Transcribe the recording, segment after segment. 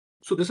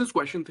So this is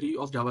question 3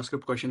 of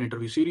JavaScript question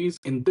interview series.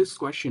 In this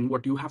question,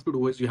 what you have to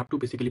do is you have to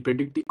basically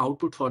predict the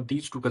output for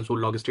these two console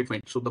log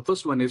statements. So the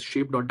first one is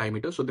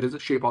shape.diameter. So there is a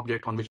shape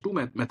object on which two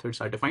methods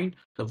are defined.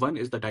 The one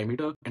is the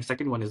diameter and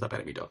second one is the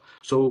parameter.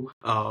 So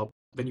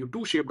when you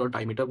do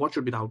shape.diameter, what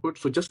should be the output?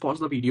 So just pause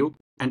the video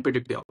and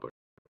predict the output.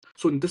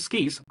 So in this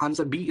case,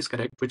 answer B is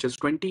correct, which is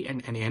 20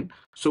 and NaN.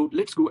 So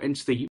let's go and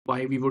see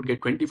why we would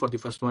get 20 for the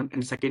first one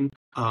and second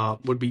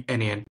would be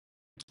NaN.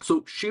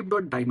 So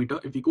shape.diameter,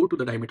 if we go to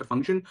the diameter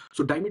function,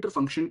 so diameter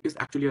function is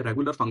actually a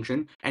regular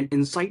function, and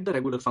inside the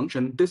regular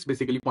function, this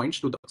basically points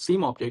to the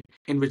same object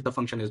in which the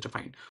function is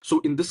defined. So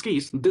in this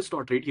case, this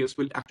dot radius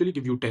will actually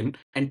give you 10,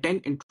 and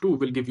 10 into 2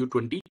 will give you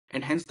 20,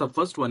 and hence the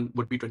first one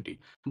would be 20.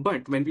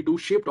 But when we do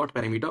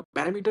shape.parameter,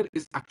 parameter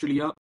is actually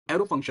a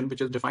arrow function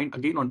which is defined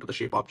again onto the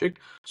shape object.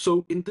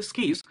 So in this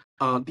case,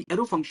 the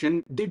arrow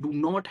function, they do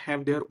not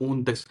have their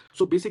own this.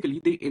 So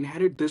basically they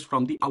inherit this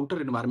from the outer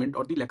environment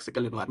or the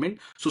lexical environment.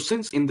 So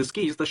since in this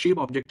case, the shape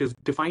object is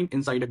defined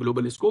inside a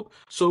global scope,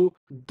 so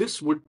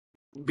this would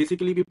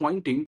basically be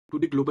pointing to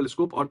the global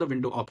scope or the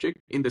window object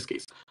in this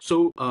case.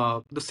 So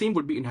the same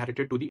would be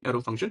inherited to the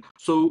arrow function.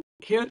 So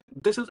here,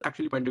 this is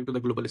actually pointing to the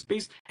global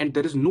space, and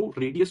there is no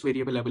radius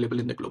variable available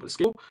in the global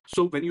scope.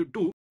 So when you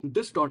do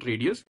this dot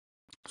radius,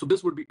 so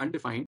this would be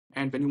undefined,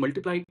 and when you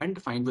multiply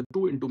undefined with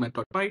 2 into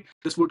math.py,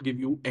 this would give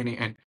you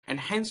NaN, and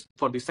hence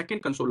for the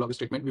second console log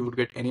statement we would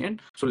get NaN.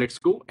 So let's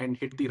go and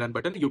hit the run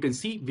button. You can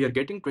see we are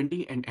getting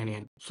 20 and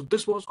NaN. So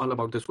this was all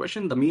about this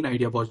question. The main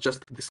idea was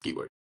just this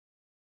keyword.